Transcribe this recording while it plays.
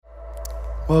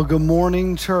Well, good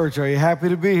morning, church. Are you happy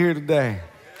to be here today?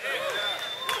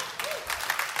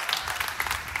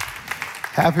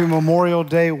 Happy Memorial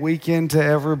Day weekend to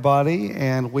everybody,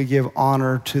 and we give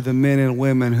honor to the men and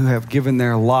women who have given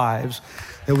their lives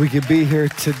that we could be here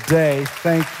today.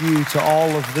 Thank you to all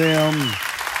of them.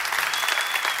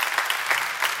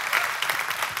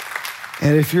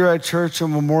 And if you're at church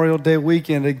on Memorial Day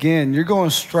weekend, again, you're going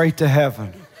straight to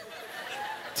heaven.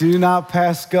 Do not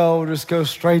pass go, just go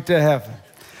straight to heaven.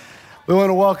 We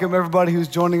want to welcome everybody who's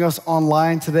joining us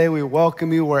online today. We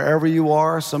welcome you wherever you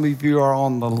are. Some of you are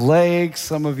on the lake.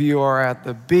 Some of you are at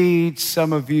the beach.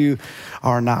 Some of you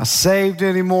are not saved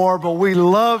anymore, but we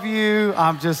love you.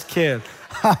 I'm just kidding.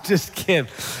 I'm just kidding.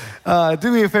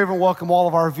 Do me a favor and welcome all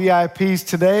of our VIPs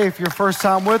today. If you're first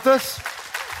time with us,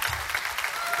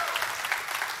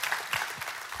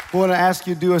 we want to ask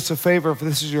you to do us a favor. If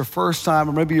this is your first time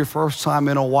or maybe your first time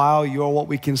in a while, you're what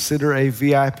we consider a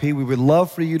VIP. We would love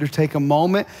for you to take a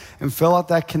moment and fill out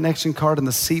that connection card in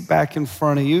the seat back in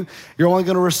front of you. You're only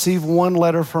going to receive one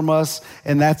letter from us,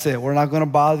 and that's it. We're not going to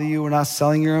bother you. We're not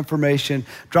selling your information.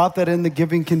 Drop that in the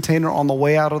giving container on the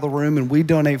way out of the room, and we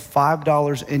donate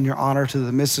 $5 in your honor to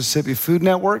the Mississippi Food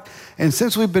Network. And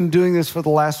since we've been doing this for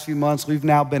the last few months, we've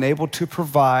now been able to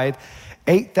provide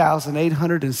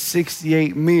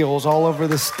 8,868 meals all over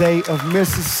the state of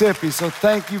Mississippi. So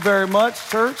thank you very much,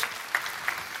 church.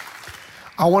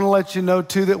 I want to let you know,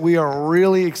 too, that we are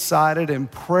really excited and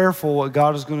prayerful what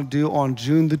God is going to do on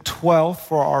June the 12th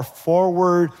for our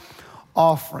forward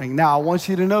offering. Now, I want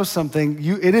you to know something.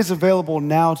 It is available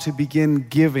now to begin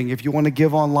giving. If you want to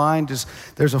give online,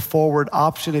 there's a forward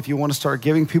option. If you want to start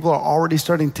giving, people are already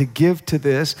starting to give to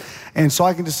this. And so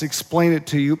I can just explain it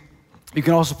to you. You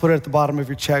can also put it at the bottom of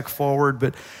your check forward,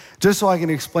 but just so I can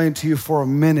explain to you for a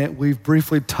minute, we've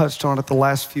briefly touched on it the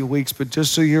last few weeks, but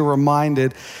just so you're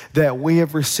reminded that we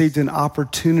have received an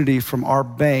opportunity from our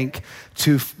bank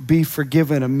to be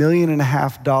forgiven $1.5 million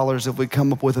if we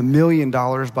come up with $1 million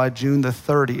by June the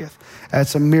 30th.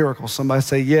 That's a miracle. Somebody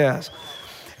say yes.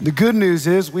 The good news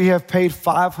is we have paid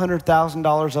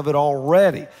 $500,000 of it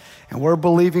already. And we're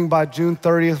believing by June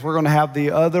 30th, we're going to have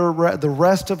the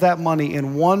rest of that money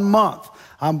in 1 month.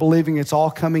 I'm believing it's all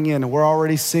coming in, and we're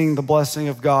already seeing the blessing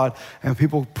of God and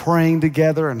people praying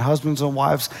together and husbands and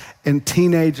wives and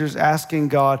teenagers asking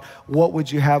God, what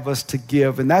would you have us to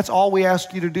give? And that's all we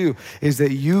ask you to do is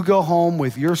that you go home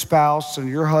with your spouse and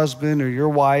your husband or your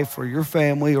wife or your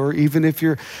family, or even if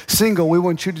you're single, we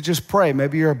want you to just pray.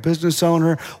 Maybe you're a business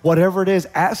owner, whatever it is,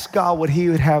 ask God what he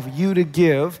would have you to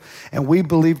give. And we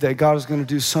believe that God is going to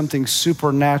do something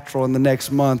supernatural in the next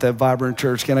month at Vibrant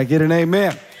Church. Can I get an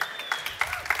amen?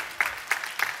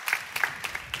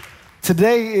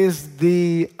 Today is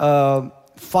the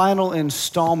final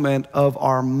installment of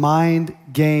our Mind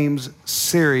Games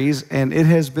series, and it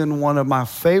has been one of my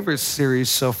favorite series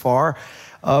so far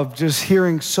of just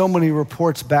hearing so many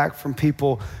reports back from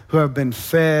people who have been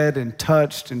fed and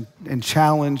touched and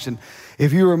challenged. And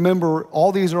if you remember,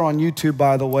 all these are on YouTube,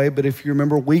 by the way, but if you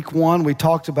remember week 1, we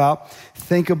talked about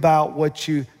think about what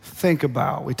you think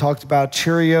about. We talked about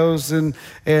Cheerios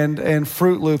and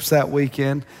Fruit Loops that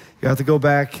weekend. You have to go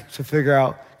back to figure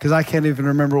out, because I can't even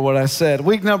remember what I said.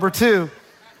 Week number 2,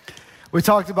 we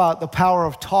talked about the power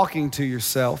of talking to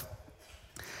yourself.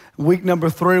 Week number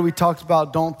 3, we talked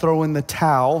about don't throw in the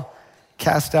towel,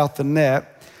 cast out the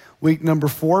net. Week number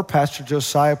 4, Pastor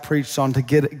Josiah preached on to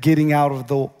getting out of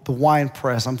the wine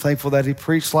press. I'm thankful that he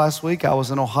preached last week. I was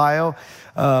in Ohio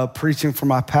preaching for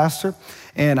my pastor,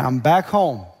 and I'm back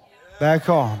home. Back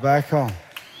home.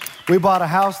 We bought a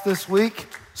house this week.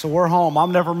 So we're home.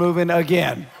 I'm never moving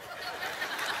again.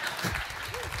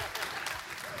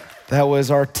 That was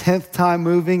our 10th time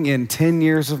moving in 10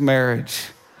 years of marriage.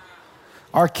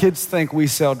 Our kids think we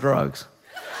sell drugs.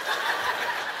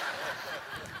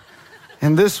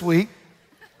 And this week,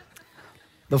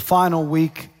 the final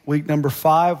week number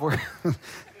 5, we're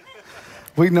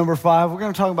going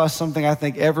to talk about something I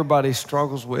think everybody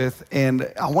struggles with,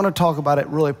 and I want to talk about it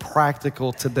really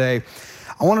practical today.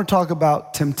 I want to talk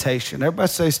about temptation. Everybody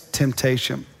says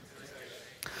temptation.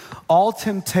 All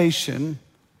temptation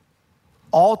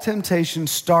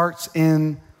starts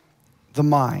in the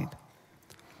mind.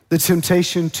 The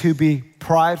temptation to be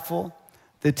prideful,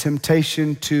 the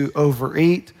temptation to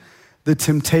overeat, the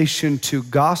temptation to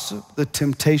gossip, the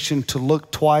temptation to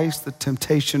look twice, the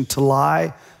temptation to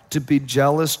lie, to be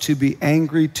jealous, to be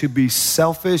angry, to be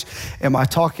selfish. Am I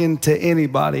talking to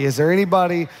anybody? Is there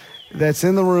anybody that's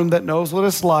in the room that knows what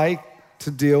it's like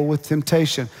to deal with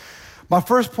temptation? My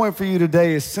first point for you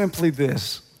today is simply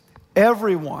this.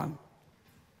 Everyone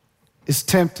is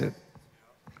tempted.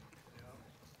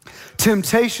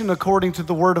 Temptation, according to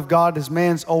the Word of God, is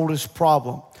man's oldest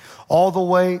problem. All the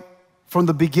way from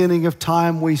the beginning of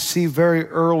time, we see very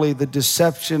early the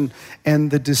deception and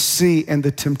the deceit and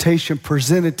the temptation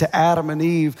presented to Adam and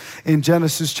Eve in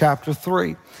Genesis chapter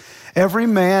 3. Every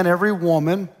man, every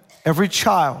woman, every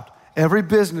child, every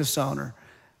business owner,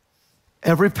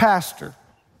 every pastor,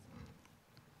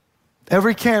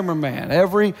 every cameraman,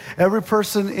 every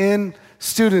person in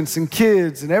students and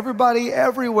kids and everybody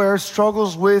everywhere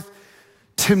struggles with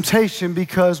temptation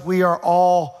because we are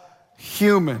all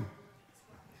human.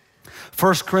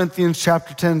 1 Corinthians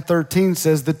chapter 10, 13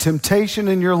 says the temptations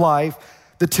in your life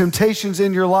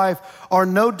are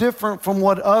no different from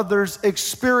what others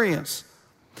experience.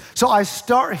 So I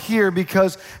start here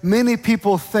because many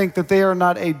people think that they are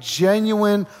not a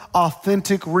genuine,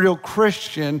 authentic, real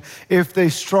Christian if they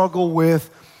struggle with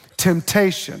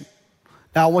temptation.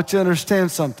 Now I want you to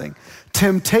understand something.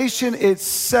 Temptation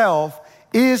itself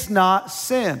is not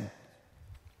sin.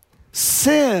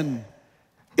 Sin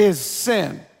is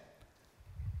sin.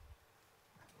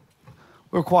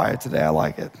 We're quiet today, I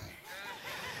like it.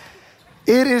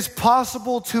 It is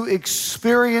possible to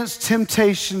experience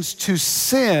temptations to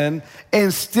sin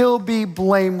and still be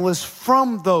blameless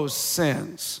from those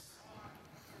sins.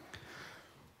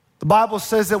 The Bible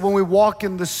says that when we walk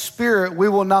in the Spirit, we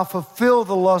will not fulfill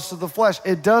the lusts of the flesh.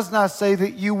 It does not say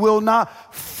that you will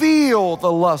not feel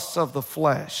the lusts of the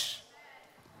flesh.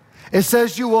 It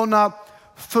says you will not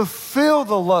fulfill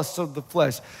the lusts of the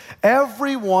flesh.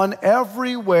 Everyone,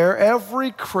 everywhere, every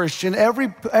Christian,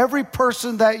 every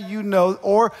person that you know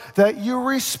or that you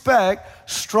respect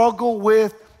struggle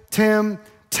with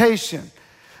temptation.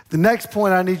 The next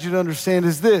point I need you to understand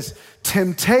is this.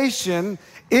 Temptation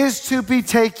is to be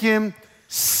taken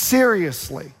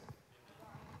seriously.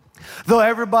 Though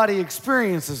everybody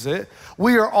experiences it,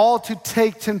 we are all to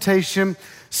take temptation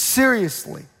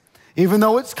seriously. Even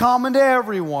though it's common to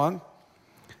everyone,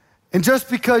 and just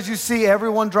because you see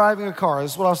everyone driving a car,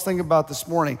 this is what I was thinking about this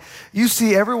morning. You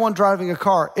see everyone driving a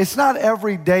car. It's not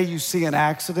every day you see an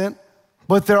accident,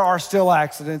 but there are still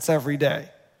accidents every day.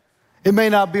 It may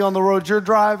not be on the road you're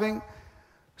driving.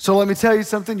 So let me tell you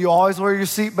something. You always wear your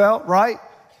seatbelt, right?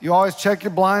 You always check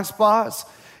your blind spots.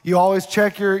 You always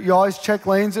check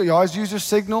lanes. You always use your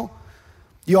signal.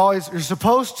 You're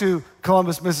supposed to,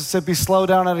 Columbus, Mississippi, slow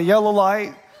down at a yellow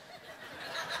light.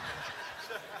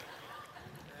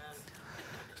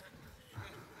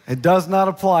 It does not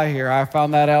apply here. I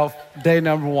found that out day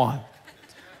number 1.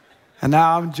 And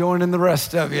now I'm joining the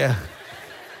rest of you.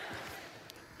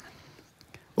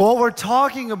 What we're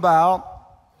talking about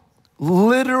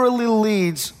literally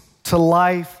leads to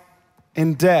life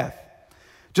and death.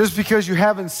 Just because you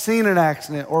haven't seen an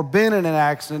accident or been in an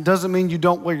accident doesn't mean you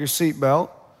don't wear your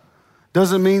seatbelt.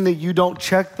 Doesn't mean that you don't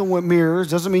check the mirrors.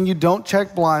 Doesn't mean you don't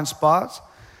check blind spots.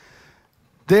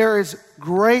 There is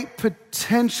great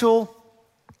potential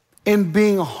in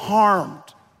being harmed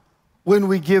when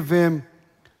we give in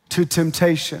to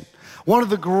temptation. One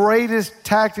of the greatest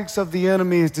tactics of the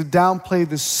enemy is to downplay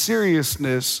the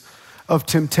seriousness of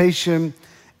temptation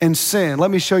and sin. Let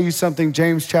me show you something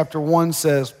James chapter 1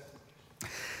 says.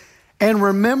 And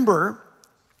remember,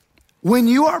 when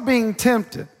you are being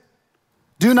tempted,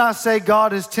 do not say,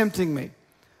 God is tempting me.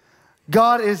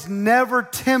 God is never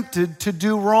tempted to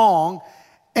do wrong,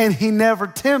 and he never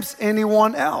tempts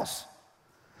anyone else.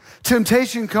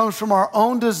 Temptation comes from our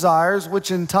own desires, which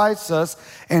entice us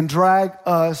and drag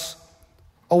us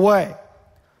away.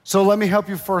 So let me help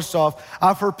you first off.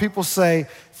 I've heard people say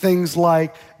things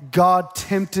like, God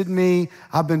tempted me.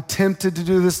 I've been tempted to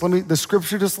do this. The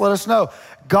scripture just let us know.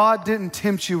 God didn't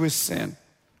tempt you with sin.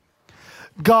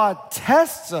 God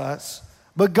tests us,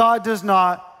 but God does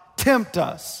not tempt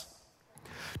us.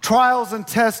 Trials and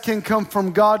tests can come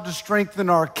from God to strengthen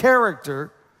our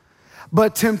character,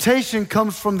 but temptation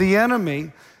comes from the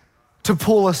enemy to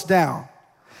pull us down.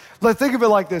 Let's think of it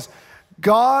like this.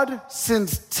 God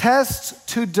sends tests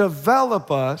to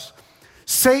develop us.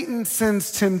 Satan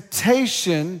sends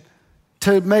temptation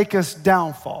to make us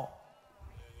downfall.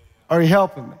 Are you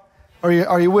helping me?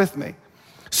 Are you with me?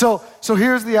 So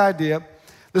here's the idea.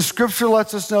 The scripture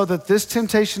lets us know that this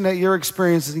temptation that you're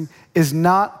experiencing is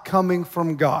not coming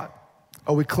from God.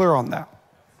 Are we clear on that?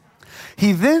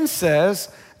 He then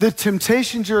says, the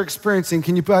temptations you're experiencing,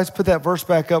 can you guys put that verse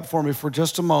back up for me for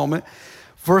just a moment?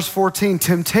 Verse 14,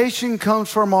 temptation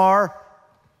comes from our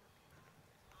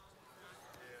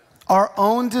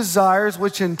own desires,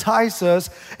 which entice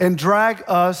us and drag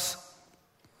us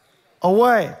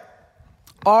away.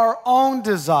 Our own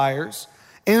desires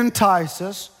entice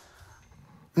us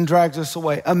and drags us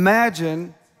away.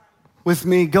 Imagine with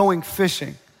me going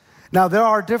fishing. Now, there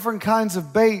are different kinds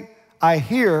of bait I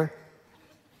hear,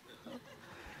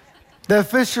 that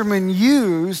fishermen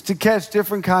use to catch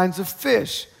different kinds of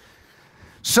fish.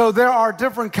 So there are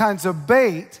different kinds of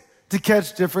bait to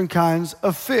catch different kinds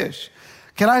of fish.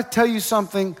 Can I tell you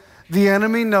something? The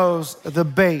enemy knows the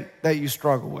bait that you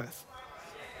struggle with.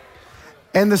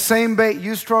 And the same bait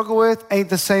you struggle with ain't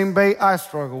the same bait I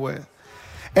struggle with.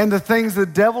 And the things the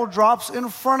devil drops in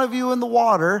front of you in the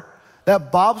water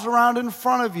that bobs around in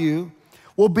front of you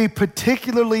will be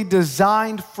particularly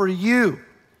designed for you.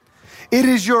 It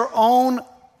is your own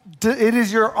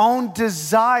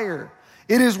desire.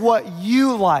 It is what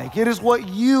you like. It's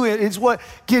what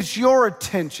gets your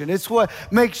attention. It's what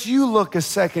makes you look a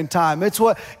second time. It's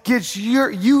what gets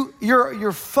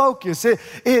your focus.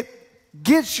 It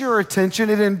gets your attention.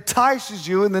 It entices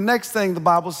you. And the next thing the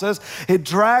Bible says, it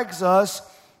drags us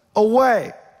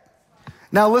away.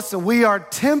 Now listen, we are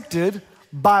tempted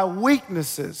by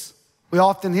weaknesses. We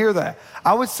often hear that.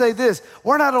 I would say this,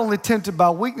 we're not only tempted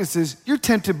by weaknesses, you're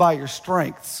tempted by your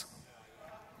strengths.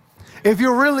 If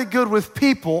you're really good with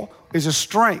people, is a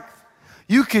strength.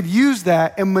 You could use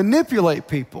that and manipulate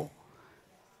people.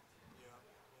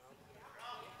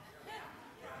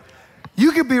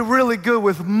 You could be really good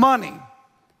with money,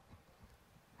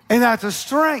 and that's a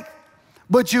strength.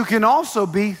 But you can also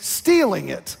be stealing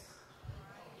it.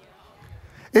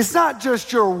 It's not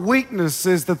just your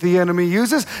weaknesses that the enemy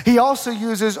uses. He also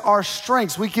uses our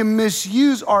strengths. We can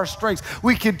misuse our strengths.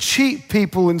 We can cheat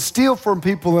people and steal from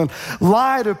people and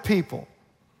lie to people.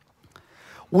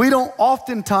 We don't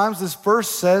oftentimes, this verse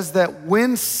says that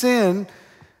when sin,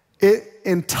 it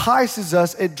entices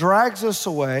us, it drags us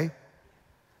away.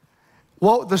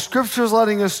 What the scripture is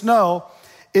letting us know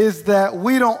is that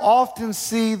we don't often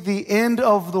see the end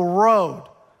of the road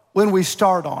when we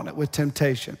start on it with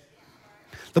temptation.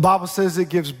 The Bible says it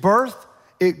gives birth,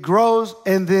 it grows,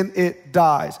 and then it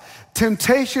dies.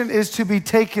 Temptation is to be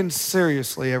taken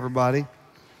seriously, everybody.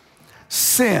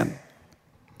 Sin.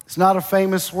 It's not a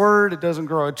famous word. It doesn't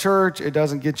grow a church. It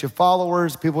doesn't get you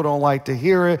followers. People don't like to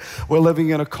hear it. We're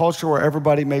living in a culture where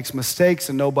everybody makes mistakes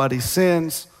and nobody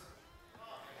sins.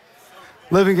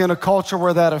 Living in a culture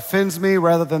where that offends me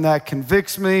rather than that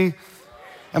convicts me.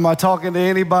 Am I talking to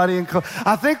anybody?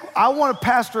 I think I want to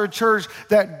pastor a church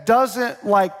that doesn't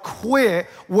quit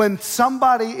when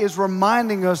somebody is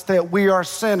reminding us that we are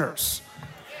sinners.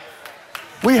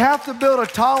 We have to build a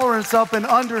tolerance up and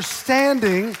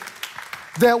understanding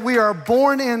that we are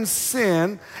born in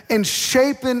sin and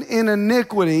shapen in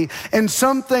iniquity, and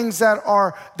some things that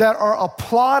are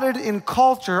applauded in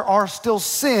culture are still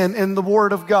sin in the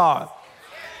Word of God.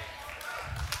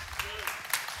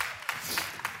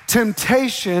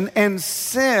 Temptation and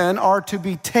sin are to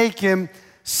be taken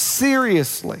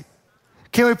seriously.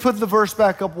 Can we put the verse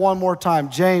back up one more time?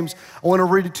 James, I want to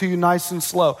read it to you nice and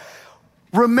slow.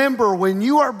 Remember, when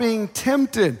you are being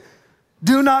tempted,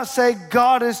 do not say,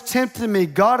 God is tempting me.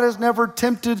 God has never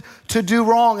tempted to do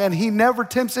wrong, and He never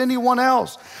tempts anyone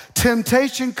else.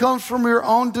 Temptation comes from your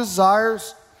own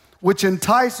desires, which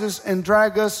entices and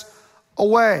drag us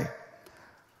away.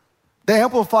 The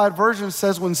Amplified Version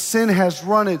says when sin has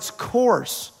run its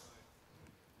course,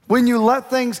 when you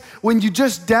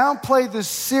just downplay the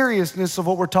seriousness of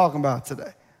what we're talking about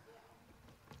today.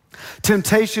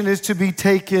 Temptation is to be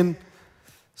taken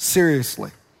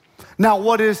seriously. Now,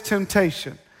 what is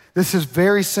temptation? This is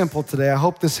very simple today. I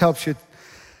hope this helps you.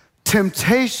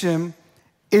 Temptation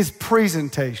is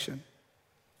presentation.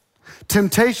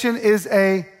 Temptation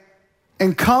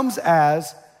comes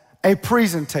as a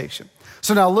presentation.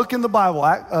 So now look in the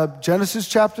Bible, Genesis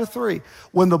chapter 3,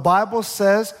 when the Bible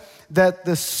says that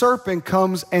the serpent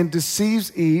comes and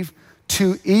deceives Eve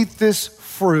to eat this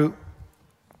fruit.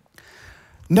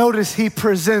 Notice he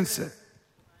presents it.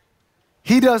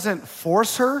 He doesn't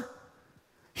force her.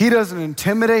 He doesn't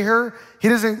intimidate her.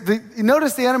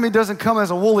 Notice the enemy doesn't come as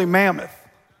a woolly mammoth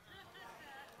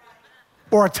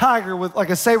or a tiger with like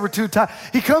a saber-tooth tiger.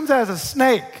 He comes as a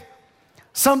snake,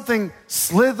 something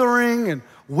slithering and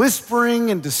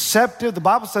whispering and deceptive. The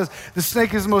Bible says the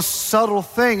snake is the most subtle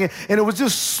thing, and it was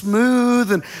just smooth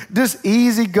and just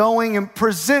easygoing and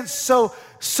presents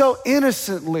so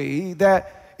innocently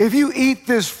that if you eat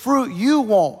this fruit, you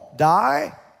won't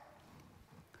die.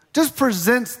 Just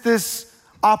presents this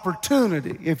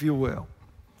opportunity, if you will.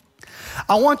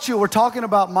 We're talking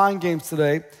about mind games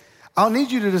today. I'll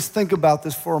need you to just think about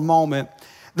this for a moment.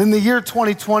 In the year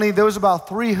 2020, there was about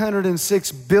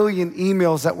 306 billion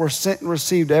emails that were sent and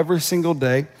received every single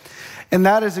day. And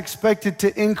that is expected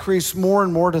to increase more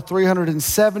and more to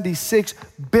 376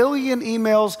 billion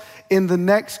emails in the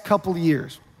next couple of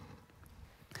years.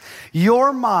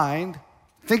 Your mind,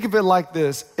 think of it like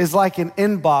this, is like an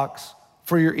inbox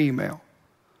for your email.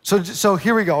 So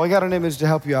here we go. I got an image to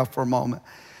help you out for a moment.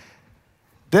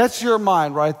 That's your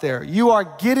mind right there. You are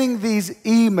getting these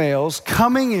emails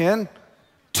coming in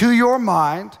to your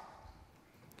mind.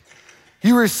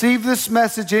 You receive this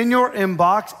message in your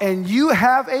inbox, and you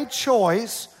have a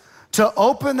choice to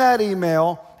open that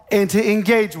email and to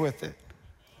engage with it.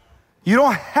 You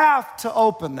don't have to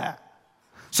open that.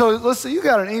 So listen, you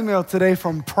got an email today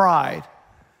from Pride.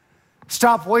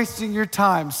 Stop wasting your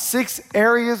time. 6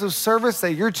 areas of service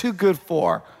that you're too good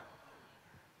for.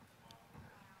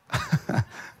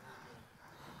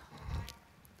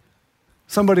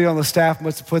 Somebody on the staff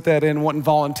must have put that in wanting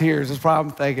volunteers, is what I'm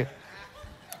thinking.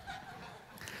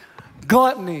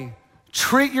 Gluttony.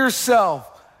 Treat yourself.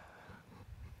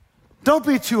 Don't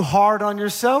be too hard on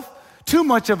yourself. Too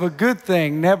much of a good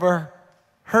thing never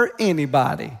hurt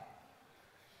anybody.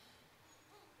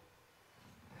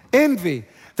 Envy.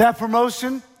 That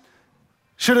promotion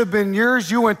should have been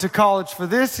yours. You went to college for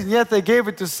this, and yet they gave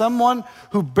it to someone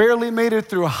who barely made it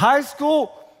through high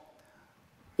school.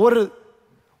 What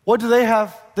do they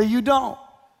have that you don't?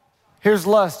 Here's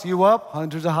lust. You up?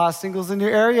 Hundreds of hot singles in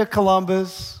your area.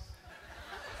 Columbus,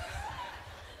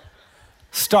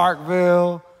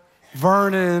 Starkville,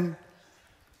 Vernon,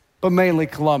 but mainly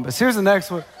Columbus. Here's the next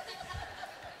one.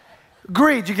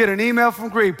 Greed. You get an email from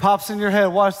greed, pops in your head.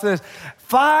 Watch this.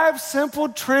 5 simple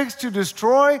tricks to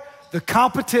destroy the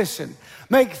competition.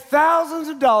 Make thousands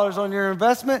of dollars on your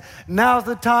investment. Now's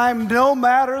the time, no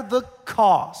matter the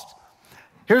cost.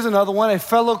 Here's another one, a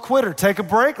fellow quitter. Take a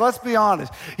break. Let's be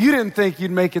honest. You didn't think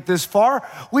you'd make it this far.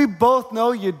 We both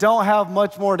know you don't have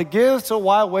much more to give, so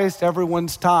why waste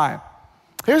everyone's time?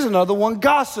 Here's another one,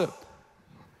 gossip.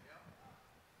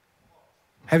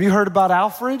 Have you heard about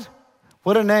Alfred?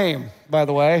 What a name, by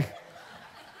the way.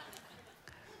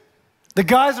 The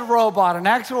guy's a robot, an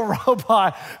actual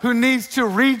robot who needs to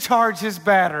recharge his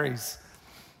batteries.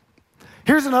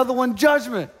 Here's another one,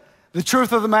 judgment. The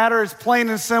truth of the matter is plain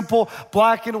and simple,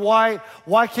 black and white.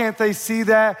 Why can't they see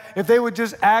that? If they would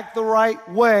just act the right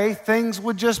way, things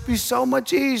would just be so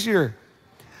much easier.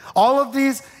 All of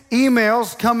these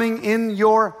emails coming in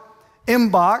your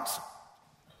inbox,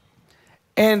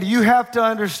 and you have to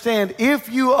understand,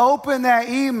 if you open that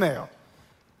email,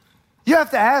 you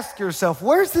have to ask yourself,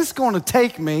 where's this going to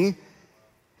take me?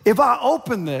 If I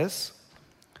open this,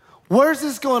 where's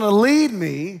this going to lead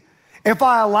me? If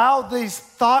I allow these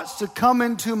thoughts to come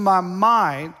into my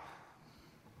mind,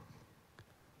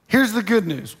 here's the good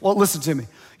news. Well, listen to me.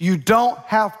 You don't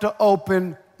have to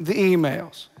open the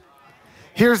emails.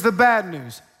 Here's the bad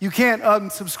news. You can't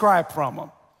unsubscribe from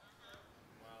them.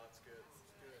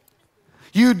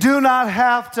 You do not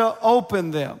have to open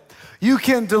them. You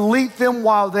can delete them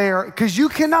while they're, because you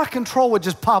cannot control what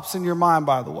just pops in your mind,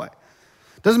 by the way.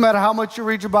 Doesn't matter how much you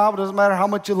read your Bible, doesn't matter how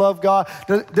much you love God.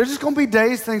 There's just going to be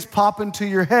days things pop into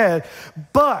your head.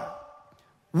 But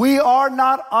we are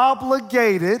not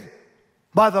obligated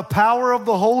by the power of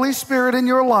the Holy Spirit in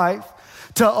your life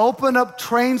to open up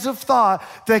trains of thought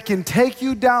that can take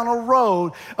you down a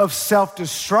road of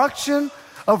self-destruction,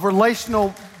 of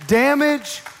relational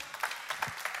damage.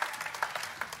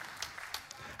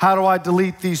 How do I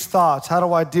delete these thoughts? How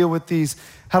do I deal with these?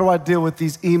 How do I deal with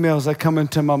these emails that come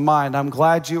into my mind? I'm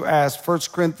glad you asked. 1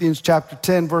 Corinthians chapter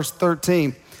 10, verse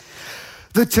 13.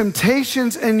 The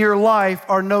temptations in your life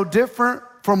are no different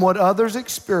from what others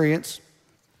experience.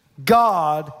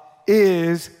 God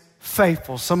is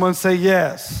faithful. Someone say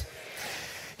yes.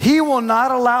 He will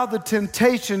not allow the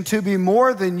temptation to be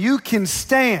more than you can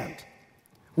stand.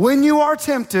 When you are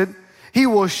tempted, he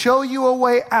will show you a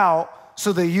way out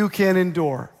so that you can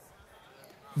endure.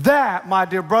 That, my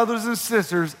dear brothers and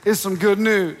sisters, is some good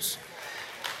news.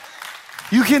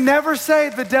 You can never say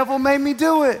the devil made me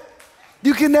do it.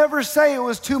 You can never say it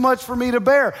was too much for me to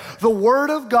bear. The Word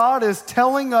of God is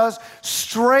telling us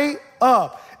straight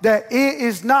up that it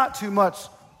is not too much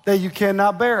that you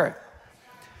cannot bear it.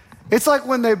 It's like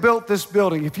when they built this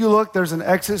building. If you look, there's an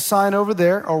exit sign over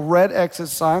there, a red exit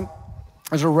sign.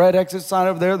 There's a red exit sign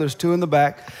over there. There's 2 in the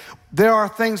back. There are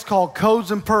things called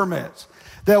codes and permits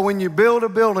that when you build a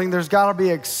building, there's got to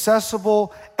be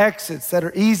accessible exits that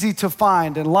are easy to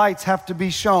find, and lights have to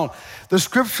be shown. The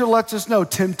scripture lets us know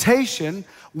temptation,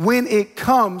 when it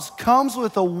comes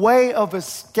with a way of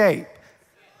escape.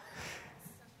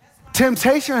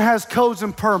 Temptation has codes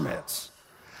and permits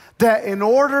that in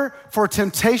order for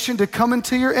temptation to come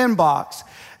into your inbox,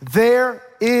 there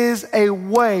is a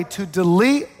way to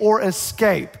delete or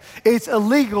escape. It's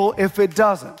illegal if it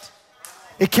doesn't.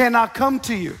 It cannot come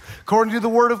to you. According to the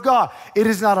Word of God, it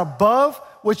is not above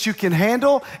what you can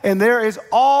handle, and there is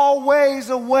always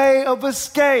a way of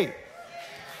escape.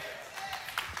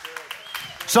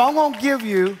 So I'm gonna give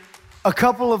you a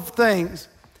couple of things,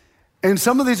 and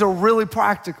some of these are really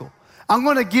practical. I'm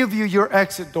gonna give you your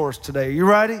exit doors today. You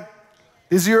ready?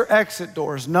 These are your exit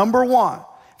doors. Number one,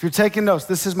 if you're taking notes,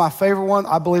 this is my favorite one.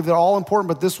 I believe they're all important,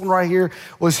 but this one right here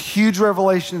was huge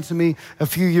revelation to me a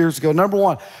few years ago. Number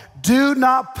one, do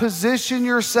not position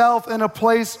yourself in a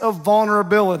place of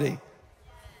vulnerability.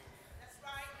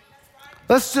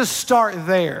 Let's just start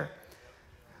there.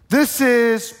 This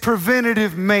is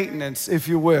preventative maintenance, if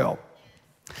you will.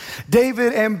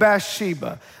 David and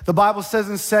Bathsheba, the Bible says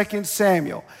in 2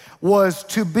 Samuel, was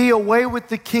to be away with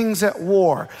the kings at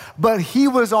war, but he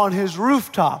was on his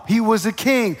rooftop. He was a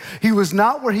king. He was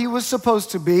not where he was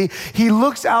supposed to be. He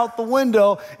looks out the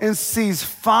window and sees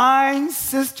fine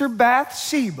Sister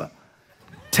Bathsheba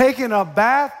taking a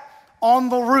bath on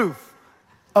the roof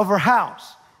of her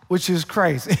house, which is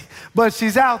crazy, but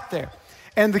she's out there.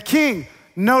 And the king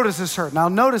notices her. Now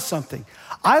notice something.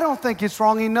 I don't think it's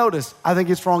wrong he noticed. I think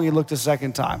it's wrong he looked a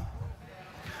second time.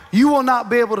 You will not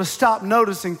be able to stop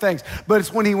noticing things, but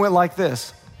it's when he went like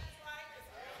this.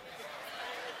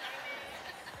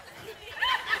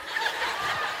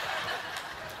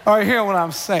 All right, hear what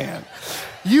I'm saying.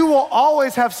 You will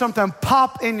always have something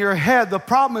pop in your head. The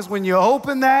problem is when you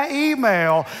open that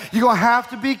email, you're going to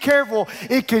have to be careful.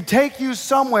 It could take you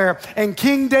somewhere, and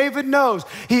King David knows.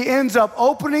 He ends up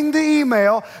opening the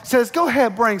email, says, go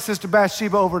ahead, bring Sister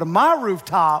Bathsheba over to my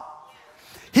rooftop.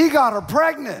 He got her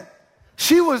pregnant.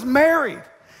 She was married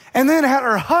and then had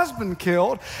her husband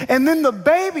killed, and then the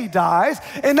baby dies,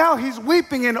 and now he's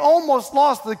weeping and almost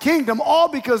lost the kingdom, all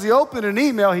because he opened an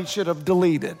email he should have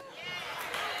deleted.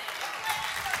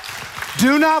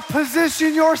 Do not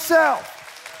position yourself.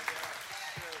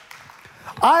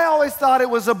 I always thought it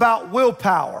was about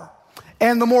willpower,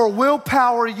 and the more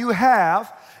willpower you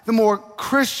have, the more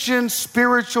Christian,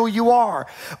 spiritual you are.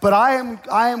 But I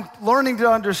am learning to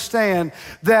understand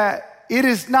that it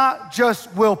is not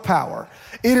just willpower.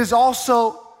 It is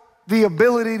also the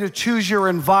ability to choose your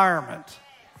environment.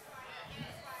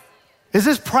 Is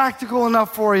this practical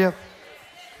enough for you?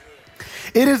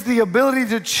 It is the ability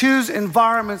to choose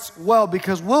environments well,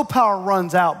 because willpower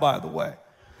runs out, by the way.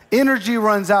 Energy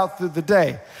runs out through the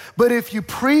day. But if you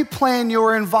pre-plan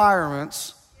your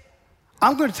environments,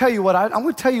 I'm going to tell you I'm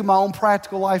going to tell you my own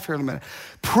practical life here in a minute.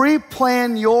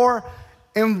 Pre-plan your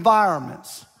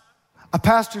environments. A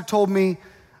pastor told me,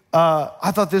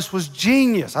 I thought this was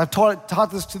genius. I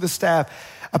taught this to the staff.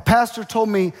 A pastor told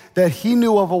me that he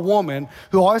knew of a woman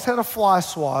who always had a fly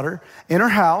swatter in her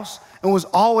house and was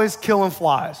always killing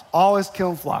flies.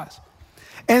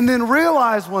 And then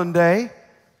realized one day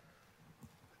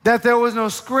that there was no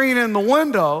screen in the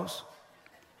windows.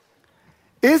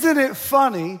 Isn't it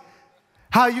funny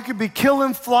how you could be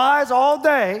killing flies all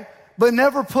day, but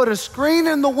never put a screen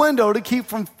in the window to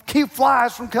keep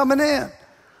flies from coming in?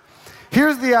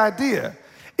 Here's the idea.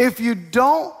 If you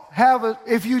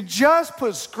just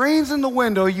put screens in the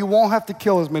window, you won't have to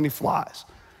kill as many flies.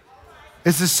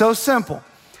 This is so simple.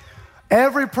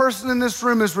 Every person in this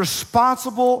room is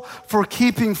responsible for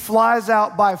keeping flies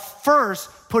out by first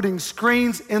putting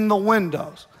screens in the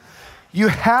windows. You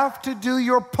have to do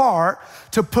your part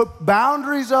to put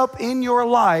boundaries up in your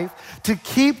life to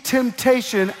keep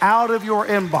temptation out of your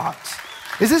inbox.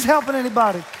 Is this helping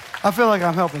anybody? I feel like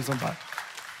I'm helping somebody.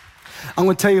 I'm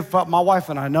going to tell you about my wife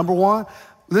and I. Number one,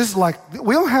 this is like,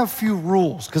 we don't have few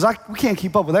rules because we can't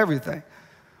keep up with everything.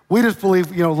 We just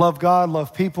believe, love God,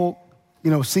 love people,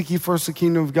 seek ye first the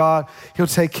kingdom of God. He'll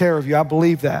take care of you. I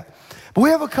believe that. But we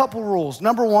have a couple rules.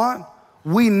 Number one,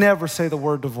 we never say the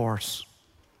word divorce.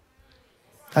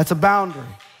 That's a boundary.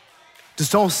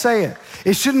 Just don't say it.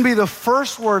 It shouldn't be the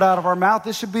first word out of our mouth.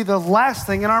 It should be the last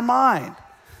thing in our mind.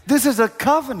 This is a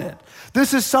covenant.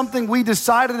 This is something we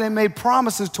decided and made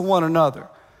promises to one another.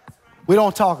 We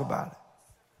don't talk about it.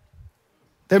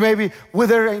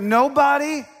 There ain't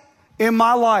nobody in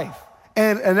my life,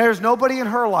 and there's nobody in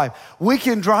her life. We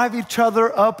can drive each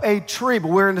other up a tree, but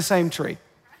we're in the same tree.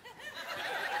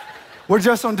 We're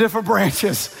just on different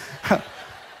branches.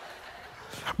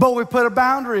 But we put a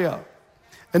boundary up.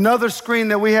 Another screen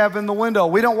that we have in the window.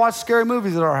 We don't watch scary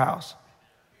movies at our house.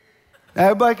 Now,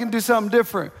 everybody can do something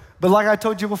different. But like I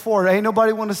told you before, ain't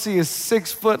nobody want to see a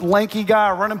 6-foot lanky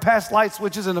guy running past light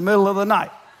switches in the middle of the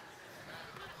night.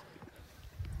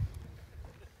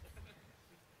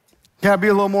 Can I be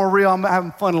a little more real? I'm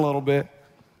having fun a little bit.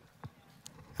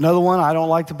 Another one, I don't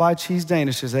like to buy cheese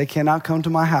danishes. They cannot come to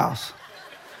my house.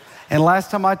 And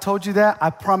last time I told you that, I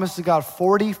promised to God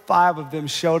 45 of them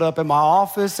showed up in my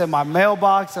office, in my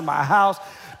mailbox, in my house.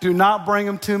 Do not bring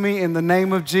them to me in the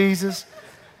name of Jesus.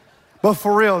 But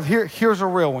for real, here's a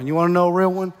real one. You want to know a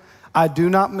real one? I do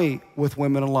not meet with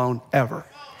women alone, ever.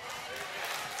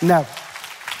 Never.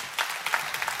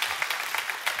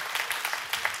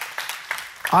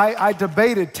 I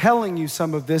debated telling you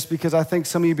some of this because I think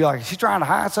some of you be like, is she trying to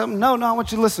hide something? No, I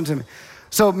want you to listen to me.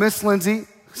 So Miss Lindsay,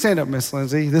 stand up, Miss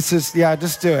Lindsay.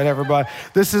 Just do it, everybody.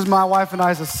 This is my wife and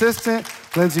I's assistant,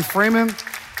 Lindsay Freeman.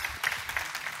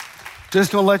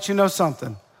 Just gonna let you know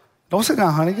something. Don't sit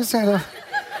down, honey, just stand up.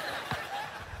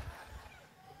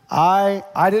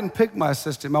 I didn't pick my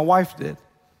assistant, my wife did.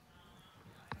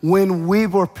 When we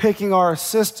were picking our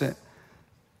assistant,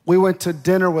 we went to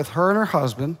dinner with her and her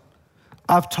husband.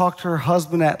 I've talked to her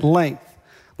husband at length.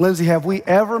 Lindsay, have we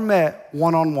ever met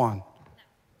one-on-one?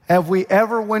 Have we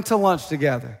ever went to lunch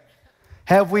together?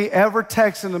 Have we ever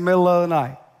texted in the middle of the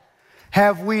night?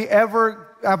 Have I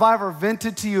ever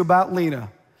vented to you about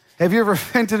Lena? Have you ever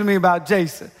vented to me about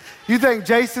Jason? You think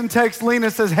Jason texts Lena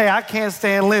and says, hey, I can't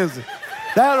stand Lindsay?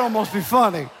 That'd almost be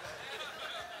funny.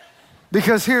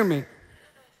 Because hear me,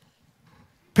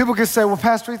 people can say, well,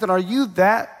 Pastor Ethan, are you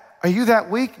that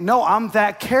weak? No, I'm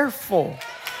that careful.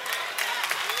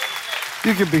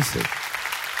 You can be sick.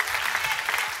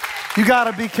 You got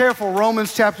to be careful.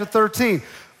 Romans chapter 13.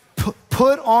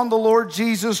 Put on the Lord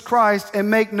Jesus Christ and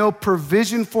make no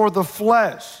provision for the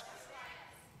flesh.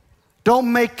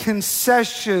 Don't make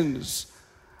concessions.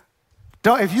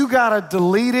 If you got to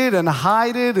delete it and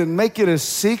hide it and make it a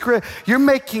secret, you're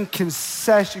making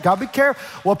concessions. You got to be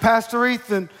careful. Well, Pastor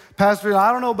Ethan, I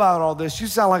don't know about all this. You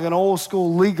sound like an old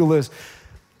school legalist.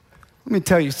 Let me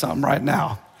tell you something right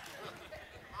now.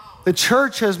 The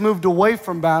church has moved away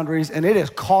from boundaries, and it has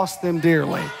cost them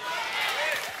dearly.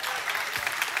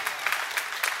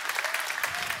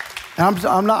 And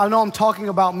I know I'm talking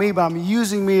about me, but I'm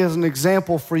using me as an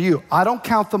example for you. I don't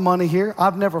count the money here.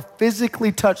 I've never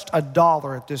physically touched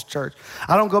 $1 at this church.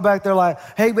 I don't go back there like,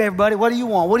 hey, everybody, what do you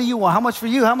want? What do you want? How much for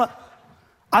you? How much?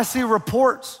 I see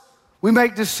reports. We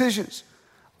make decisions.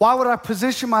 Why would I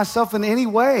position myself in any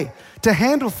way to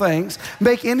handle things,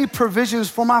 make any provisions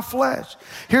for my flesh?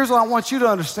 Here's what I want you to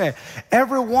understand.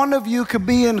 Every one of you could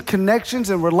be in connections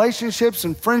and relationships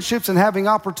and friendships and having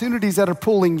opportunities that are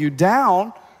pulling you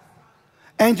down,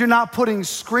 and you're not putting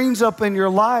screens up in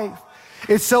your life.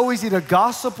 It's so easy to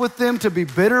gossip with them, to be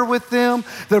bitter with them.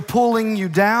 They're pulling you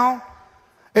down.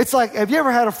 It's like, have you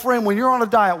ever had a friend when you're on a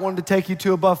diet wanted to take you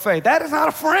to a buffet? That is not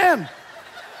a friend.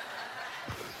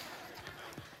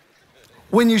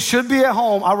 When you should be at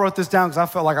home, I wrote this down because I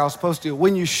felt like I was supposed to.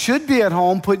 When you should be at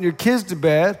home putting your kids to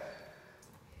bed,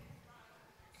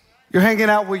 you're hanging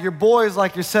out with your boys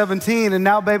like you're 17, and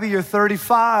now, baby, you're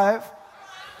 35.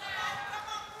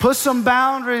 Put some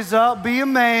boundaries up, be a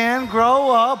man,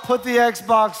 grow up, put the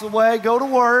Xbox away, go to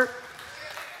work.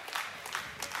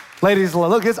 Ladies,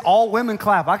 look, it's all women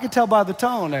clap. I can tell by the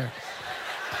tone there.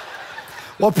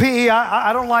 Well, PE,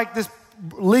 I don't like this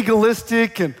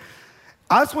legalistic, and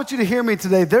I just want you to hear me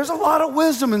today. There's a lot of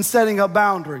wisdom in setting up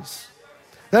boundaries.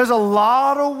 There's a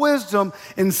lot of wisdom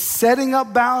in setting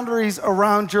up boundaries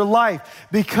around your life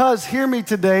because, hear me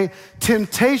today,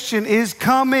 temptation is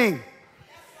coming.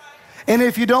 And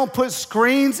if you don't put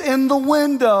screens in the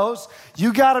windows,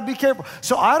 you got to be careful.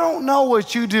 So I don't know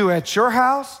what you do at your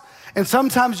house. And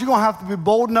sometimes you're going to have to be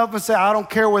bold enough and say, I don't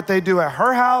care what they do at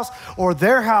her house or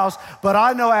their house, but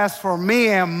I know as for me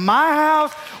and my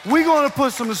house, we're going to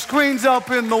put some screens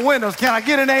up in the windows. Can I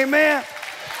get an amen?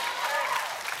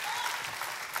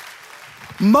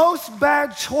 Most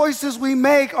bad choices we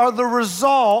make are the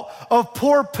result of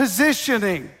poor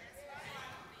positioning.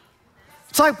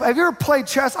 It's like, have you ever played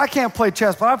chess? I can't play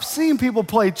chess, but I've seen people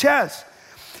play chess.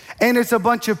 And it's a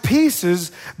bunch of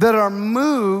pieces that are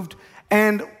moved,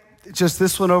 and just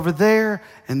this one over there,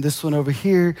 and this one over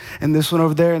here, and this one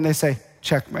over there, and they say,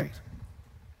 checkmate.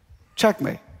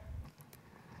 Checkmate.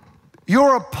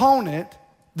 Your opponent,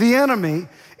 the enemy,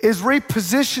 is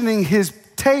repositioning his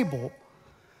table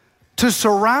to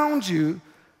surround you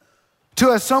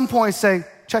to at some point say,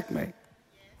 checkmate.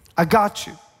 I got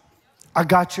you. I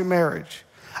got your marriage.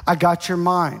 I got your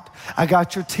mind. I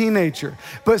got your teenager.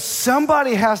 But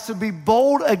somebody has to be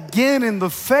bold again in the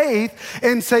faith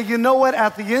and say, you know what,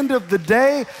 at the end of the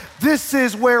day, this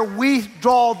is where we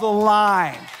draw the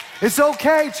line. It's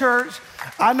okay, church.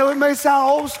 I know it may sound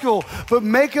old school, but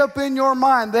make up in your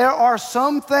mind, there are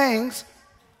some things.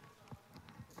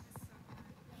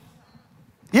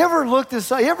 You ever looked this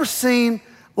up? You ever seen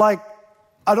like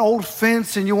an old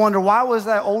fence and you wonder, why was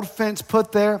that old fence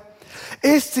put there?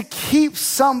 It's to keep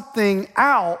something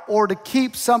out or to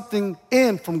keep something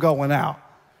in from going out.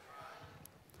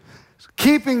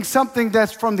 Keeping something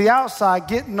that's from the outside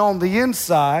getting on the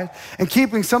inside, and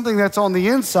keeping something that's on the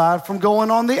inside from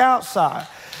going on the outside.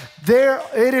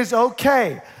 It is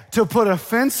okay to put a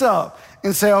fence up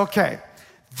and say, okay,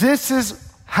 this is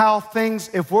how things,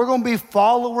 if we're going to be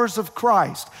followers of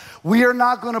Christ, we are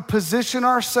not going to position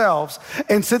ourselves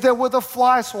and sit there with a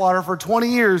fly swatter for 20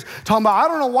 years talking about, I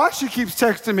don't know why she keeps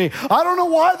texting me. I don't know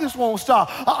why this won't stop.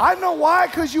 I know why,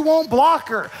 because you won't block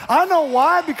her. I know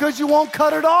why, because you won't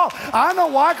cut it off. I know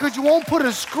why, because you won't put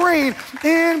a screen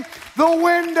in the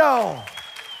window.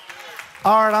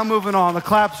 All right, I'm moving on. The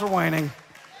claps are waning.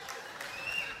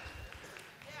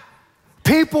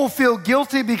 People feel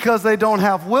guilty because they don't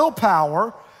have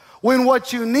willpower, when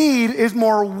what you need is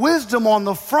more wisdom on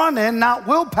the front end, not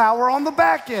willpower on the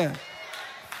back end.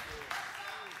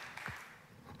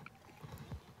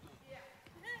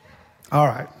 All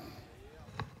right.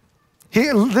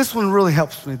 This one really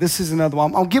helps me. This is another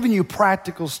one. I'm giving you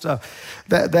practical stuff.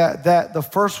 That the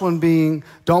first one being,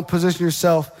 don't position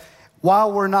yourself.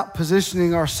 While we're not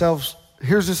positioning ourselves,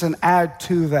 here's just an add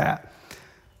to that.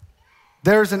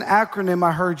 There's an acronym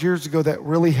I heard years ago that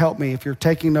really helped me. If you're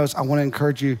taking notes, I want to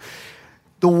encourage you.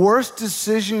 The worst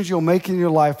decisions you'll make in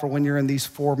your life are when you're in these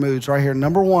 4 moods right here.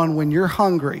 Number 1, when you're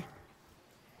hungry.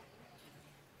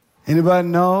 Anybody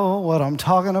know what I'm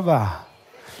talking about?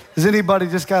 Has anybody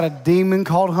just got a demon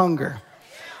called hunger?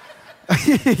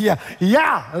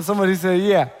 Yeah. Somebody say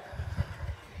yeah.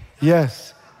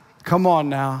 Yes. Come on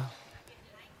now.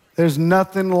 There's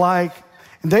nothing like.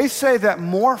 And they say that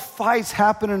more fights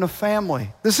happen in a family.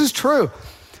 This is true.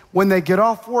 When they get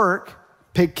off work,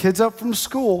 pick kids up from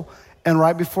school, and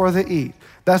right before they eat.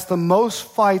 That's the most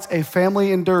fights a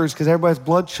family endures because everybody's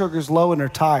blood sugar's low and they're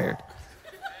tired.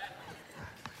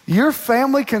 Your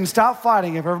family can stop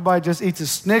fighting if everybody just eats a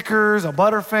Snickers, a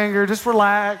Butterfinger, just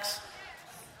relax.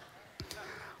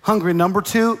 Hungry. Number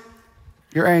 2,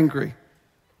 you're angry.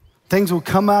 Things will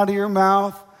come out of your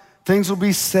mouth. Things will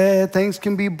be said, things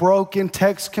can be broken,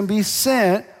 texts can be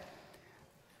sent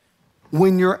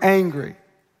when you're angry.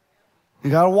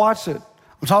 You got to watch it.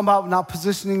 I'm talking about not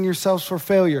positioning yourselves for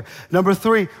failure. Number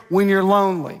 3, when you're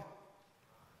lonely.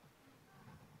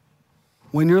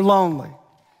 When you're lonely.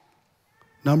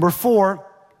 Number 4,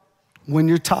 when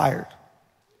you're tired.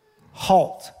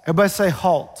 Halt. Everybody say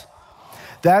halt.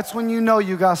 That's when you know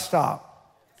you got to stop.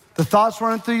 The thoughts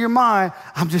running through your mind,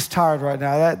 I'm just tired right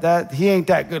now. He ain't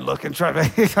that good looking.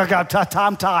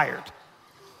 I'm tired.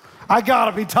 I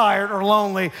gotta be tired or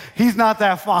lonely. He's not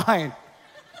that fine.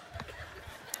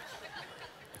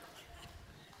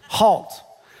 Halt.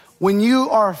 When you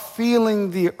are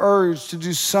feeling the urge to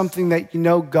do something that you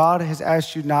know God has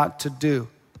asked you not to do,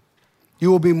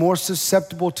 you will be more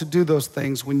susceptible to do those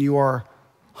things when you are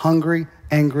hungry,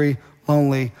 angry,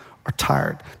 lonely, or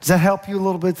tired. Does that help you a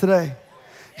little bit today?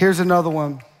 Here's another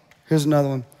one.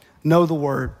 Know the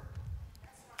word.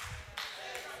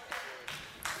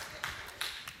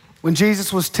 When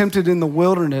Jesus was tempted in the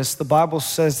wilderness, the Bible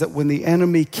says that when the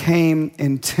enemy came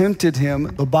and tempted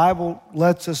him, the Bible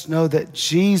lets us know that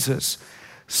Jesus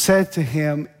said to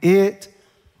him, "It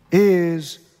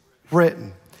is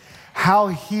written." How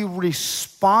he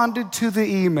responded to the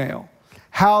email,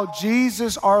 how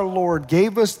Jesus, our Lord,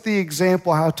 gave us the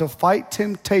example how to fight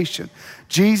temptation.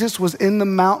 Jesus was in the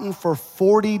mountain for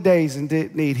 40 days and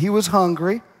didn't eat. He was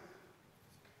hungry.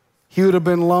 He would have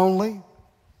been lonely.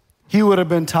 He would have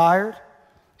been tired.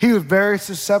 He was very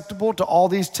susceptible to all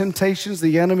these temptations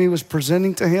the enemy was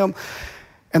presenting to him.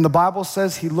 And the Bible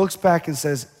says he looks back and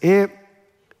says, "It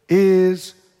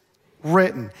is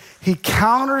written." He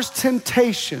counters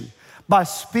temptation by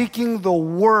speaking the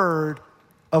word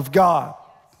of God.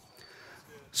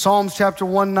 Psalms chapter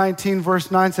 119 verse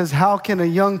 9 says, "How can a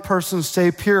young person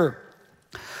stay pure?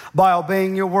 By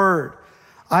obeying your word.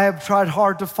 I have tried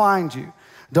hard to find you.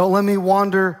 Don't let me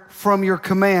wander from your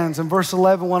commands." And verse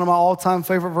 11, one of my all-time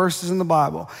favorite verses in the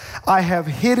Bible. "I have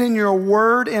hidden your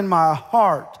word in my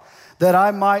heart that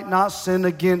I might not sin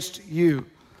against you."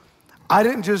 I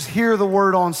didn't just hear the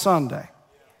word on Sunday.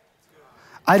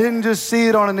 I didn't just see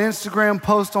it on an Instagram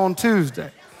post on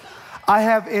Tuesday. I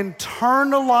have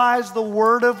internalized the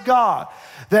word of God,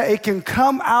 that it can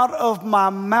come out of my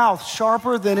mouth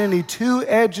sharper than any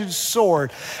two-edged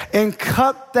sword and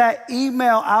cut that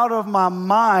email out of my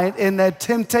mind, and that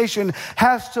temptation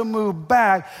has to move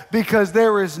back because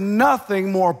there is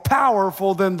nothing more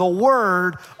powerful than the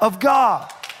word of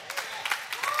God.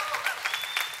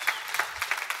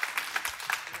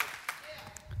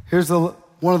 Here's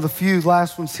one of the few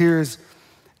last ones here is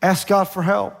ask God for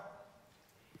help.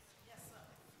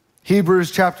 Hebrews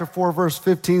chapter 4 verse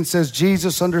 15 says,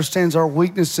 Jesus understands our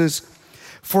weaknesses,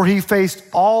 for he faced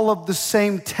all of the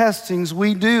same testings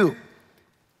we do.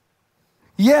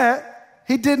 Yet,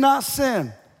 he did not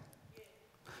sin.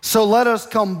 So let us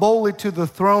come boldly to the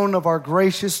throne of our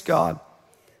gracious God.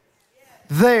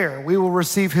 There we will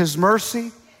receive his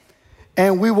mercy,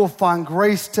 and we will find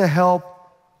grace to help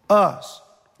us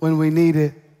when we need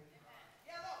it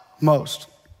most.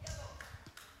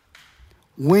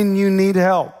 When you need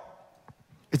help,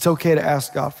 it's okay to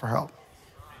ask God for help.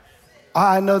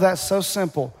 I know that's so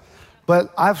simple,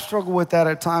 but I've struggled with that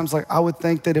at times. Like, I would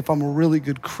think that if I'm a really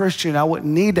good Christian, I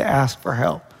wouldn't need to ask for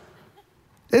help.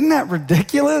 Isn't that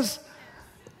ridiculous?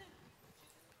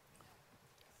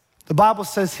 The Bible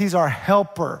says he's our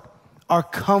helper, our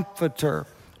comforter,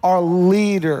 our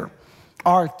leader,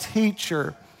 our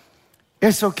teacher.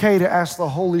 It's okay to ask the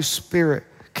Holy Spirit,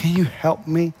 can you help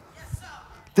me?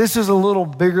 This is a little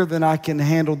bigger than I can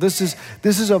handle. This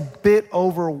is a bit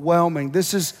overwhelming.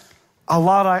 This is a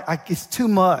lot, it's too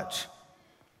much.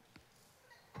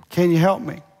 Can you help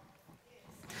me?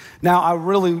 Now, I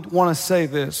really want to say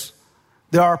this.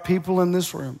 There are people in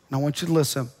this room, and I want you to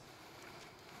listen.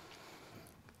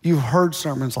 You've heard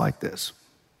sermons like this.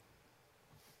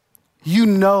 You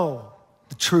know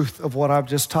the truth of what I've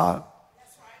just taught.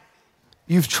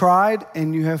 You've tried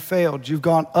and you have failed. You've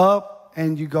gone up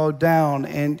and you go down,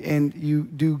 and you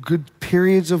do good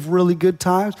periods of really good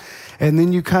times, and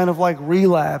then you kind of like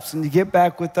relapse and you get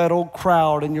back with that old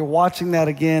crowd and you're watching that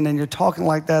again and you're talking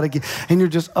like that again and you're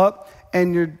just up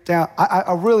and you're down.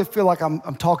 I really feel like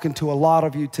I'm talking to a lot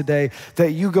of you today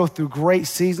that you go through great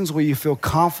seasons where you feel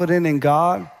confident in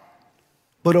God,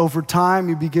 but over time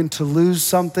you begin to lose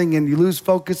something and you lose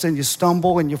focus and you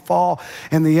stumble and you fall,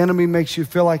 and the enemy makes you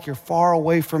feel like you're far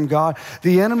away from God.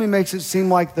 The enemy makes it seem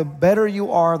like the better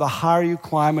you are, the higher you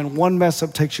climb, and one mess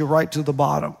up takes you right to the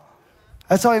bottom.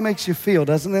 That's how he makes you feel,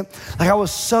 doesn't it? Like, I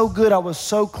was so good, I was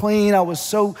so clean, I was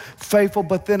so faithful,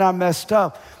 but then I messed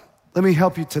up. Let me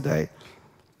help you today.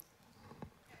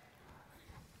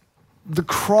 The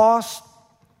cross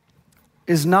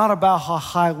is not about how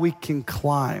high we can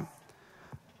climb.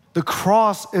 The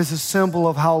cross is a symbol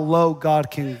of how low God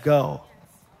can go.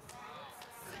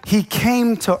 He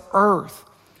came to earth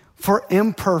for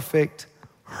imperfect,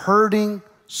 hurting,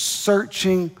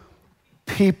 searching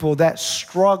people that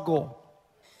struggle.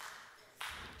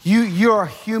 You're a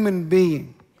human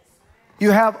being.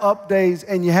 You have up days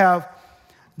and you have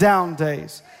down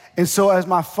days. And so as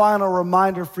my final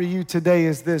reminder for you today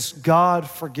is this: God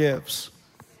forgives.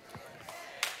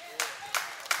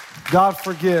 God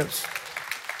forgives.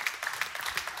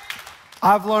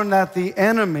 I've learned that the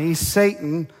enemy,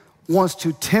 Satan, wants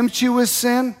to tempt you with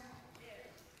sin.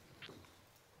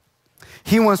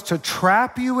 He wants to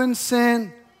trap you in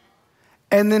sin,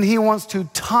 and then he wants to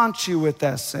taunt you with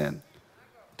that sin.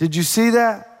 Did you see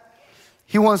that?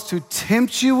 He wants to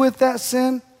tempt you with that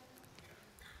sin.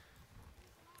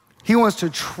 He wants to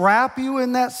trap you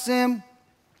in that sin,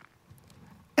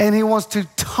 and he wants to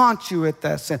taunt you with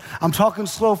that sin. I'm talking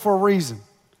slow for a reason.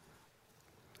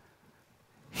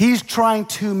 He's trying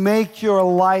to make your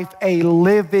life a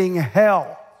living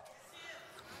hell.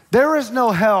 There is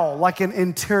no hell like an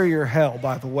interior hell,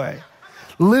 by the way.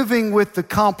 Living with the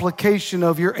complication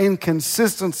of your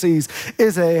inconsistencies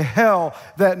is a hell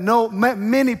that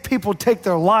many people take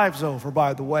their lives over,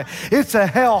 by the way. It's a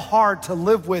hell hard to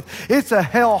live with. It's a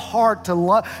hell hard to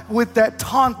love with that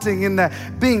taunting and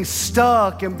that being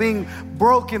stuck and being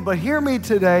broken. But hear me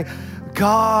today,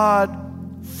 God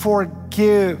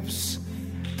forgives.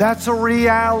 That's a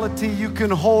reality you can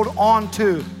hold on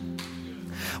to.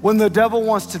 When the devil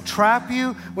wants to trap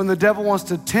you, when the devil wants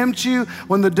to tempt you,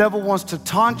 when the devil wants to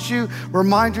taunt you,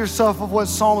 remind yourself of what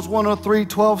Psalms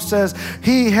 103:12 says.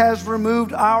 He has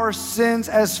removed our sins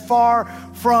as far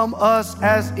from us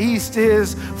as east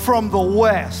is from the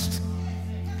west.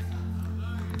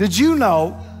 Did you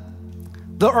know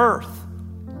the earth,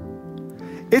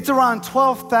 it's around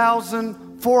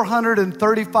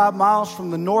 12,435 miles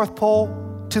from the North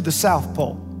Pole to the South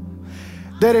Pole?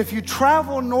 That if you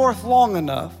travel north long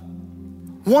enough,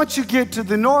 once you get to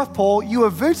the North Pole, you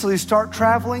eventually start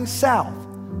traveling south.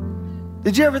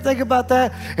 Did you ever think about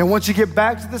that? And once you get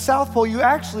back to the South Pole, you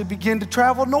actually begin to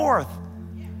travel north.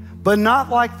 But not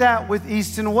like that with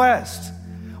east and west.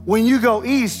 When you go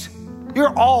east,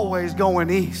 you're always going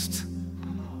east.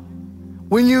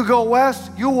 When you go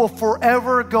west, you will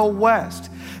forever go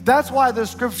west. That's why the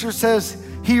scripture says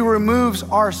he removes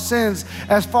our sins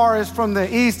as far as from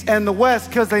the east and the west,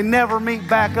 because they never meet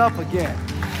back up again.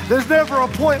 There's never a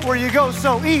point where you go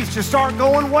so east, you start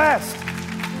going west.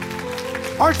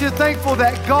 Aren't you thankful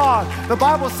that God, the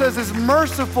Bible says, is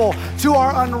merciful to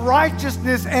our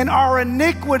unrighteousness and our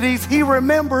iniquities? He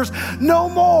remembers no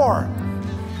more.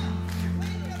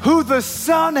 Who the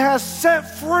Son has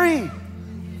set free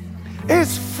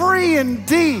is free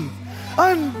indeed.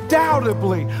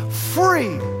 undoubtedly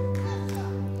free.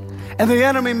 And the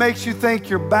enemy makes you think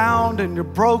you're bound and you're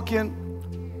broken.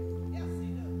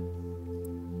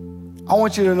 I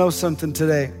want you to know something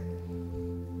today.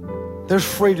 There's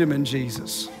freedom in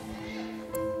Jesus.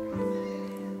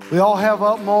 We all have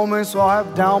up moments, we all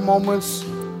have down moments.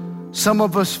 Some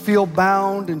of us feel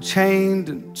bound and chained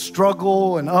and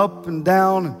struggle and up and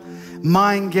down and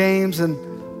mind games, and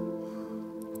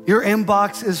your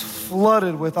inbox is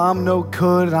flooded with I'm no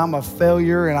good and I'm a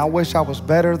failure and I wish I was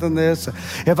better than this.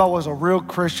 If I was a real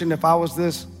Christian, if I was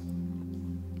this.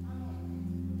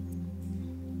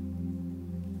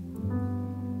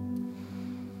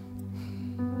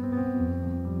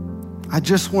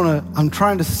 I'm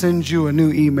trying to send you a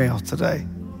new email today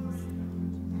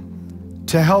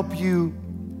to help you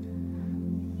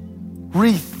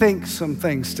rethink some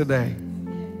things today.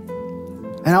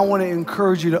 And I want to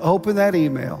encourage you to open that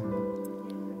email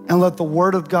and let the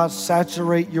Word of God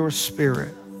saturate your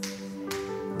spirit.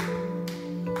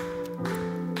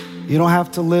 You don't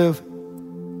have to live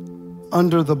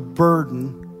under the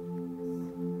burden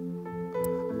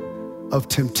of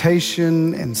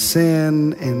temptation and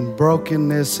sin and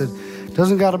brokenness. It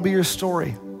doesn't got to be your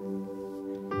story.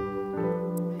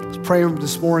 I was praying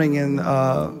this morning in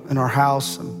our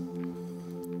house, and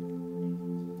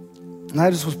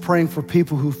I just was praying for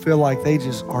people who feel like they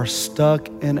just are stuck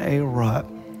in a rut.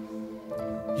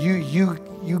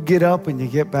 You get up and you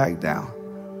get back down.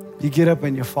 You get up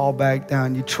and you fall back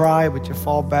down. You try, but you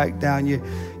fall back down. You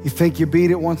think you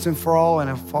beat it once and for all, and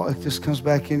it just comes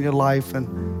back in your life.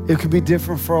 And it could be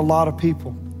different for a lot of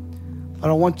people. But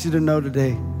I want you to know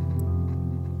today,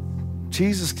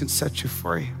 Jesus can set you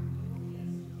free.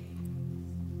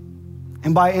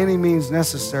 And by any means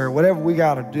necessary, whatever we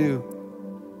got to do,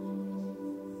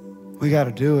 we got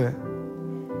to do it.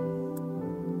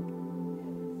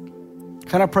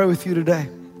 Can I pray with you today?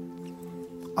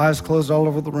 Eyes closed all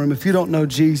over the room. If you don't know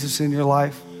Jesus in your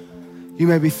life, you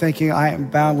may be thinking, I am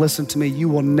bound. Listen to me. You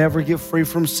will never get free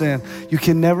from sin. You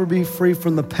can never be free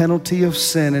from the penalty of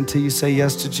sin until you say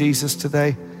yes to Jesus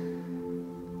today.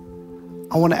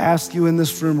 I want to ask you in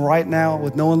this room right now,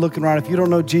 with no one looking around, if you don't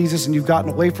know Jesus and you've gotten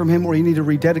away from him, or you need to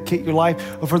rededicate your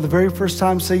life, or for the very first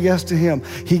time say yes to him.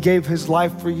 He gave his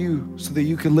life for you so that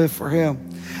you can live for him.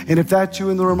 And if that's you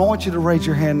in the room, I want you to raise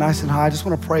your hand nice and high. I just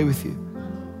want to pray with you.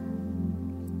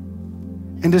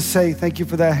 And just say, thank you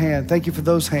for that hand. Thank you for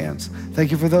those hands. Thank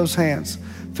you for those hands.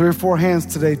 3 or 4 hands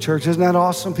today, church. Isn't that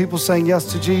awesome? People saying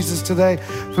yes to Jesus today.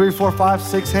 3, 4, 5,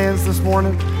 6 hands this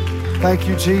morning. Thank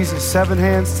you, Jesus. 7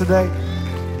 hands today.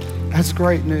 That's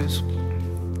great news.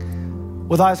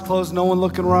 With eyes closed, no one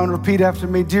looking around, repeat after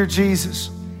me. Dear Jesus,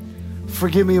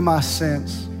 forgive me of my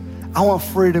sins. I want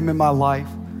freedom in my life.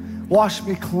 Wash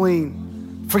me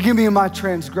clean. Forgive me of my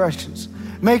transgressions.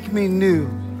 Make me new.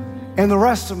 And the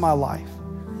rest of my life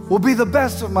will be the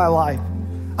best of my life.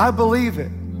 I believe it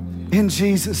in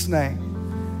Jesus'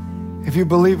 name. If you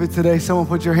believe it today, someone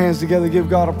put your hands together, give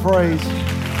God a praise.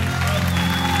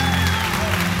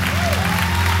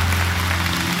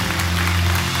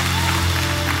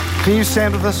 Can you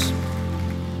stand with us?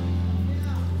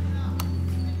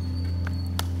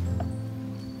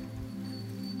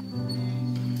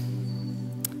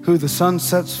 Who the Son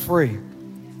sets free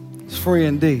is free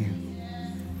indeed.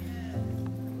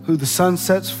 Who the Son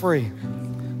sets free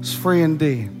is free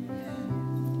indeed.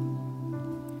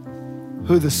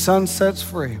 Who the Son sets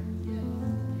free,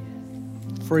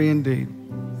 free indeed.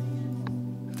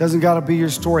 It doesn't got to be your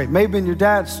story. It may have been your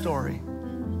dad's story.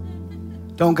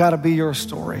 Don't got to be your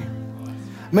story.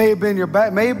 May have been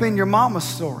your mama's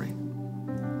story.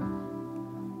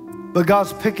 But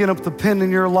God's picking up the pen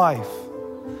in your life.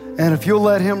 And if you'll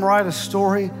let him write a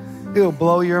story, it'll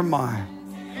blow your mind.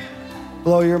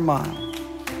 Blow your mind.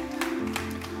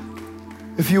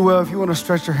 If you will, if you want to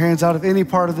stretch your hands out, if any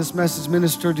part of this message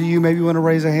ministered to you, maybe you want to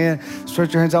raise a hand,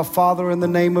 stretch your hands out. Father, in the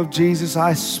name of Jesus,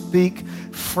 I speak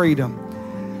freedom.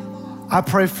 I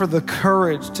pray for the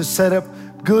courage to set up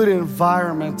good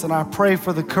environments, and I pray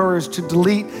for the courage to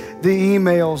delete the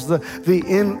emails, the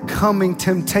incoming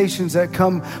temptations that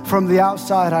come from the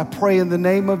outside. I pray in the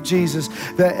name of Jesus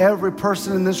that every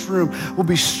person in this room will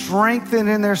be strengthened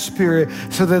in their spirit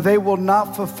so that they will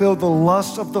not fulfill the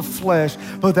lust of the flesh,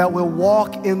 but that will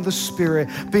walk in the Spirit,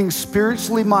 being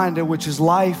spiritually minded, which is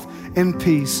life and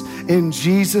peace. In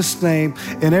Jesus' name.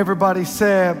 And everybody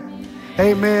said,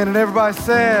 amen. And everybody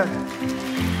said,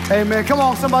 amen. Come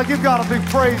on, somebody give God a big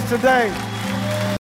praise today.